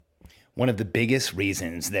One of the biggest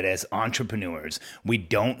reasons that as entrepreneurs we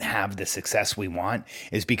don't have the success we want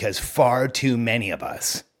is because far too many of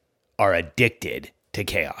us are addicted to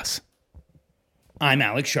chaos. I'm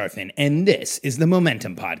Alex Sharfin, and this is the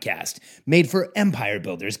Momentum Podcast, made for empire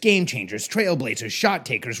builders, game changers, trailblazers, shot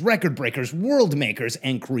takers, record breakers, world makers,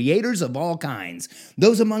 and creators of all kinds.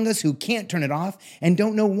 Those among us who can't turn it off and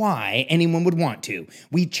don't know why anyone would want to.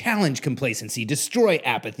 We challenge complacency, destroy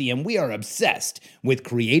apathy, and we are obsessed with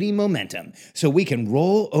creating momentum so we can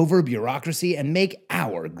roll over bureaucracy and make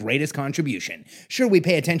our greatest contribution. Sure, we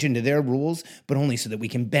pay attention to their rules, but only so that we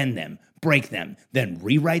can bend them, break them, then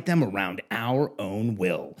rewrite them around our own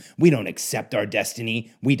will. We don't accept our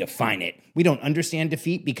destiny, we define it. We don't understand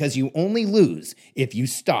defeat because you only lose if you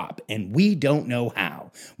stop, and we don't know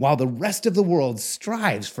how. While the rest of the world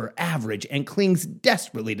strives for average and clings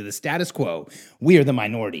desperately to the status quo, we are the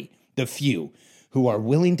minority, the few, who are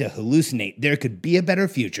willing to hallucinate there could be a better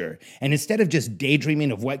future, and instead of just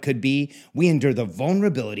daydreaming of what could be, we endure the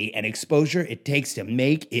vulnerability and exposure it takes to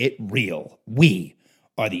make it real. We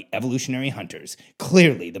are the evolutionary hunters,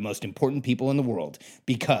 clearly the most important people in the world,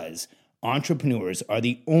 because entrepreneurs are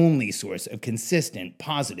the only source of consistent,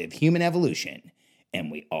 positive human evolution,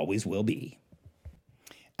 and we always will be.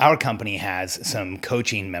 Our company has some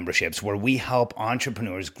coaching memberships where we help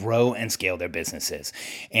entrepreneurs grow and scale their businesses.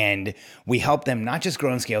 And we help them not just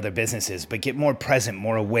grow and scale their businesses, but get more present,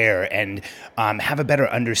 more aware, and have a better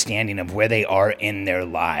understanding of where they are in their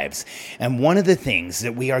lives. And one of the things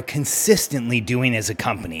that we are consistently doing as a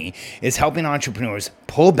company is helping entrepreneurs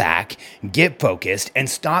pull back, get focused, and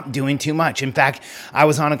stop doing too much. In fact, I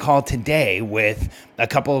was on a call today with a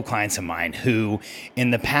couple of clients of mine who in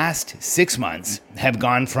the past 6 months have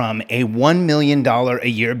gone from a $1 million a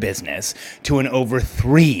year business to an over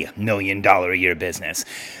 $3 million a year business.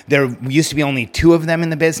 There used to be only 2 of them in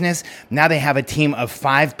the business. Now they have a team of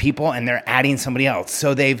 5 people and they're adding somebody else.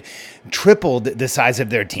 So they've tripled the size of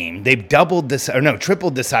their team. They've tripled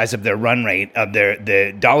the size of their run rate of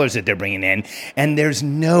the dollars that they're bringing in. And there's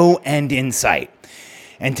no end in sight.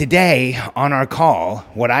 And today on our call,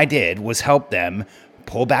 what I did was help them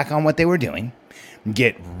pull back on what they were doing,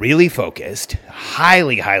 get really focused,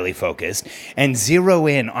 highly focused, and zero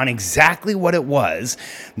in on exactly what it was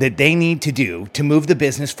that they need to do to move the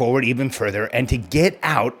business forward even further and to get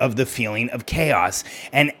out of the feeling of chaos.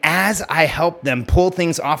 And as I helped them pull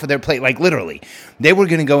things off of their plate, like literally, they were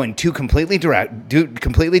going to go in 2 completely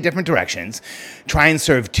different directions, try and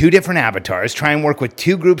serve 2 different avatars, try and work with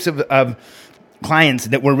 2 groups of clients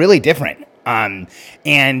that were really different.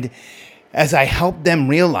 And as I helped them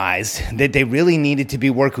realize that they really needed to be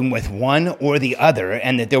working with one or the other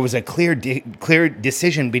and that there was a clear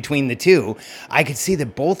decision between the 2, I could see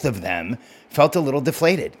that both of them felt a little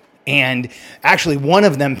deflated. And actually, one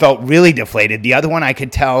of them felt really deflated. The other one, I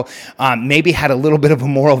could tell, maybe had a little bit of a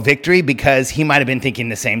moral victory because he might have been thinking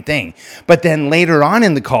the same thing. But then later on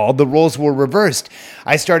in the call, the roles were reversed.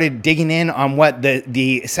 I started digging in on what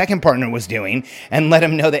the second partner was doing and let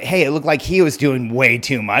him know that, hey, it looked like he was doing way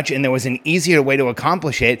too much and there was an easier way to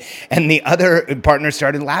accomplish it. And the other partner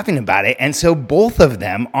started laughing about it. And so both of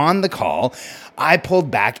them on the call, I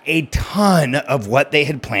pulled back a ton of what they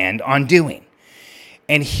had planned on doing.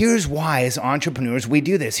 And here's why, as entrepreneurs, we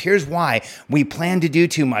do this. Here's why we plan to do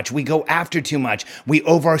too much. We go after too much. We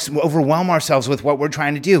overwhelm ourselves with what we're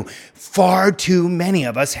trying to do. Far too many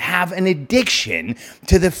of us have an addiction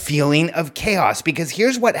to the feeling of chaos, because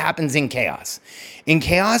here's what happens in chaos. In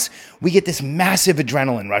chaos, we get this massive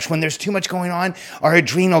adrenaline rush. When there's too much going on, our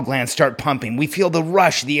adrenal glands start pumping. We feel the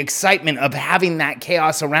rush, the excitement of having that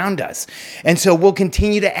chaos around us. And so we'll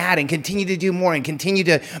continue to add and continue to do more and continue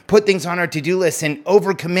to put things on our to-do list and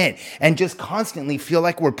overcommit and just constantly feel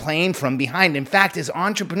like we're playing from behind. In fact, as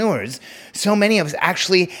entrepreneurs, so many of us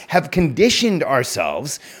actually have conditioned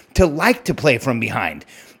ourselves to like to play from behind.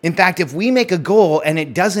 In fact, if we make a goal and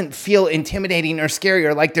it doesn't feel intimidating or scary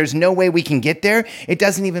or like there's no way we can get there, it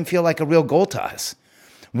doesn't even feel like a real goal to us.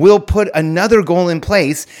 We'll put another goal in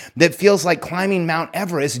place that feels like climbing Mount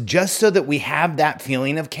Everest just so that we have that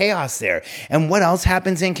feeling of chaos there. And what else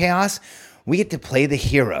happens in chaos? We get to play the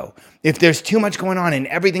hero. If there's too much going on and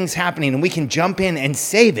everything's happening and we can jump in and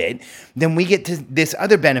save it, then we get to this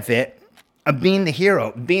other benefit of being the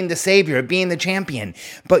hero, being the savior, being the champion.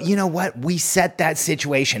 But you know what? We set that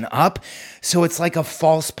situation up so it's like a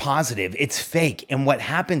false positive. It's fake. And what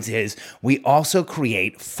happens is we also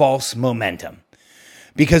create false momentum.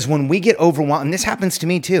 Because when we get overwhelmed, and this happens to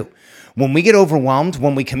me too, when we get overwhelmed,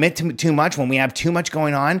 when we commit to too much, when we have too much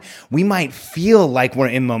going on, we might feel like we're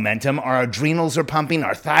in momentum. Our adrenals are pumping,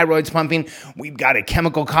 our thyroid's pumping. We've got a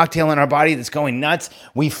chemical cocktail in our body that's going nuts.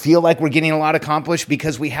 We feel like we're getting a lot accomplished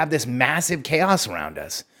because we have this massive chaos around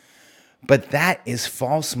us. But that is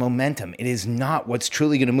false momentum. It is not what's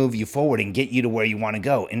truly going to move you forward and get you to where you want to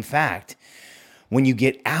go. In fact, when you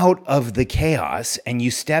get out of the chaos and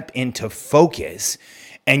you step into focus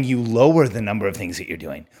and you lower the number of things that you're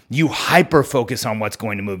doing, you hyper focus on what's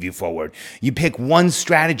going to move you forward. You pick one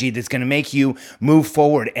strategy that's going to make you move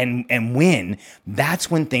forward and win.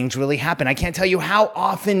 That's when things really happen. I can't tell you how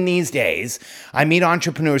often these days I meet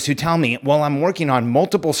entrepreneurs who tell me, well, I'm working on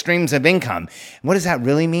multiple streams of income. What does that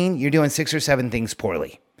really mean? You're doing 6 or 7 things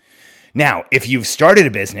poorly. Now, if you've started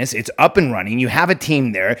a business, it's up and running, you have a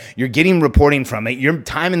team there, you're getting reporting from it, your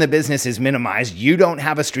time in the business is minimized, you don't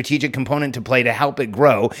have a strategic component to play to help it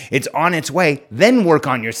grow, it's on its way, then work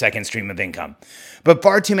on your second stream of income. But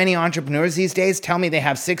far too many entrepreneurs these days tell me they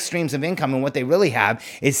have 6 streams of income, and what they really have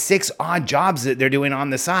is 6 odd jobs that they're doing on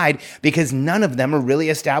the side because none of them are really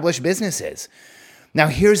established businesses. Now,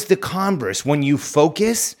 here's the converse. When you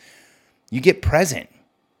focus, you get present.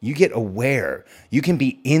 You get aware. You can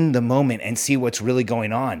be in the moment and see what's really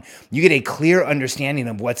going on. You get a clear understanding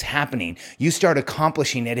of what's happening. You start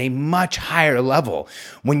accomplishing at a much higher level.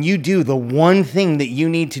 When you do the one thing that you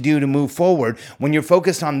need to do to move forward, when you're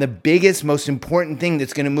focused on the biggest, most important thing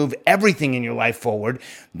that's going to move everything in your life forward,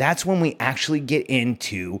 that's when we actually get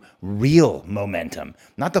into real momentum.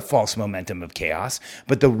 Not the false momentum of chaos,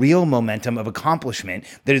 but the real momentum of accomplishment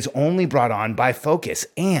that is only brought on by focus.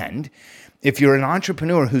 And if you're an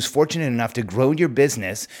entrepreneur who's fortunate enough to grow your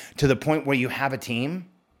business to the point where you have a team,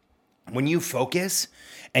 when you focus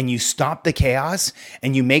and you stop the chaos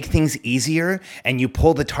and you make things easier and you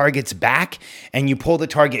pull the targets back and you pull the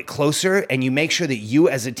target closer and you make sure that you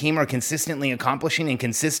as a team are consistently accomplishing and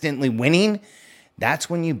consistently winning, that's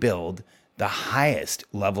when you build the highest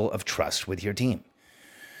level of trust with your team.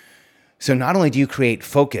 So not only do you create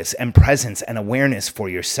focus and presence and awareness for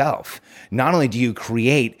yourself, not only do you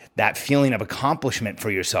create that feeling of accomplishment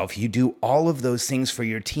for yourself, you do all of those things for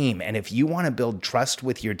your team. And if you want to build trust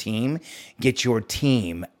with your team, get your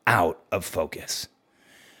team out of focus.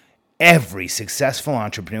 Every successful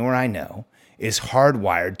entrepreneur I know is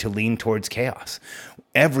hardwired to lean towards chaos.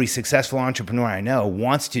 Every successful entrepreneur I know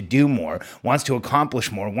wants to do more, wants to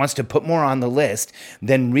accomplish more, wants to put more on the list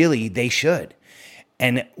than really they should.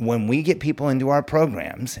 And when we get people into our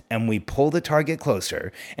programs and we pull the target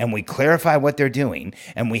closer and we clarify what they're doing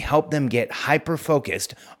and we help them get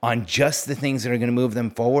hyper-focused on just the things that are going to move them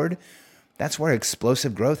forward, that's where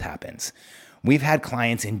explosive growth happens. We've had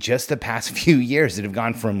clients in just the past few years that have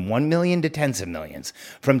gone from 1 million to tens of millions,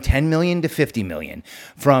 from 10 million to 50 million,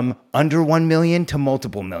 from under 1 million to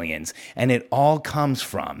multiple millions. And it all comes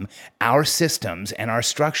from our systems and our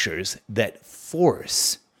structures that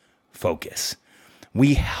force focus.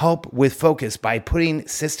 We help with focus by putting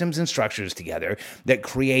systems and structures together that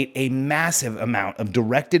create a massive amount of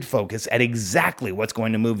directed focus at exactly what's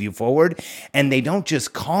going to move you forward. And they don't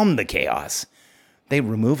just calm the chaos, they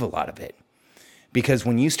remove a lot of it. Because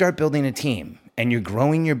when you start building a team and you're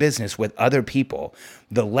growing your business with other people,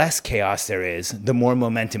 the less chaos there is, the more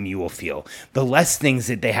momentum you will feel. The less things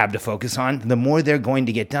that they have to focus on, the more they're going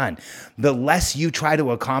to get done. The less you try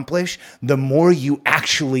to accomplish, the more you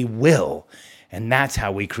actually will. And that's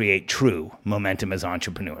how we create true momentum as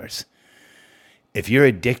entrepreneurs. If you're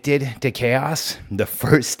addicted to chaos, the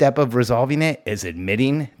first step of resolving it is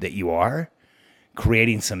admitting that you are,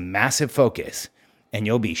 creating some massive focus, and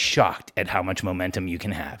you'll be shocked at how much momentum you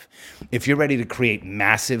can have. If you're ready to create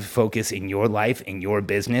massive focus in your life, in your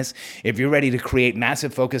business, if you're ready to create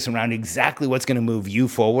massive focus around exactly what's going to move you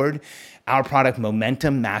forward, our product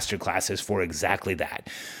Momentum Masterclass is for exactly that.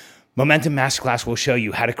 Momentum Masterclass will show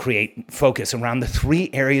you how to create focus around the 3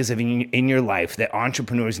 areas in your life that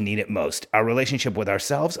entrepreneurs need it most: our relationship with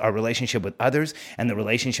ourselves, our relationship with others, and the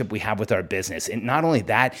relationship we have with our business. And not only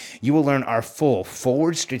that, you will learn our full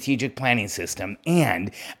forward strategic planning system and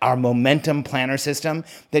our momentum planner system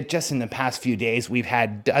that just in the past few days, we've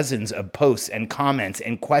had dozens of posts and comments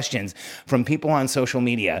and questions from people on social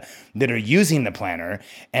media that are using the planner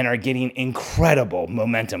and are getting incredible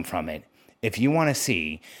momentum from it. If you want to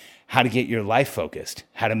see how to get your life focused,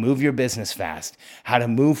 how to move your business fast, how to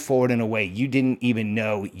move forward in a way you didn't even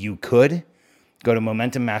know you could, go to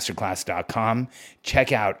MomentumMasterclass.com.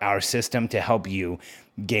 Check out our system to help you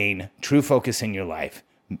gain true focus in your life,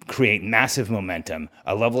 create massive momentum,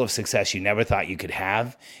 a level of success you never thought you could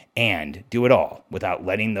have, and do it all without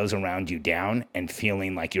letting those around you down and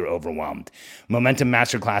feeling like you're overwhelmed.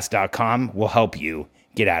 MomentumMasterclass.com will help you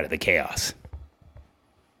get out of the chaos.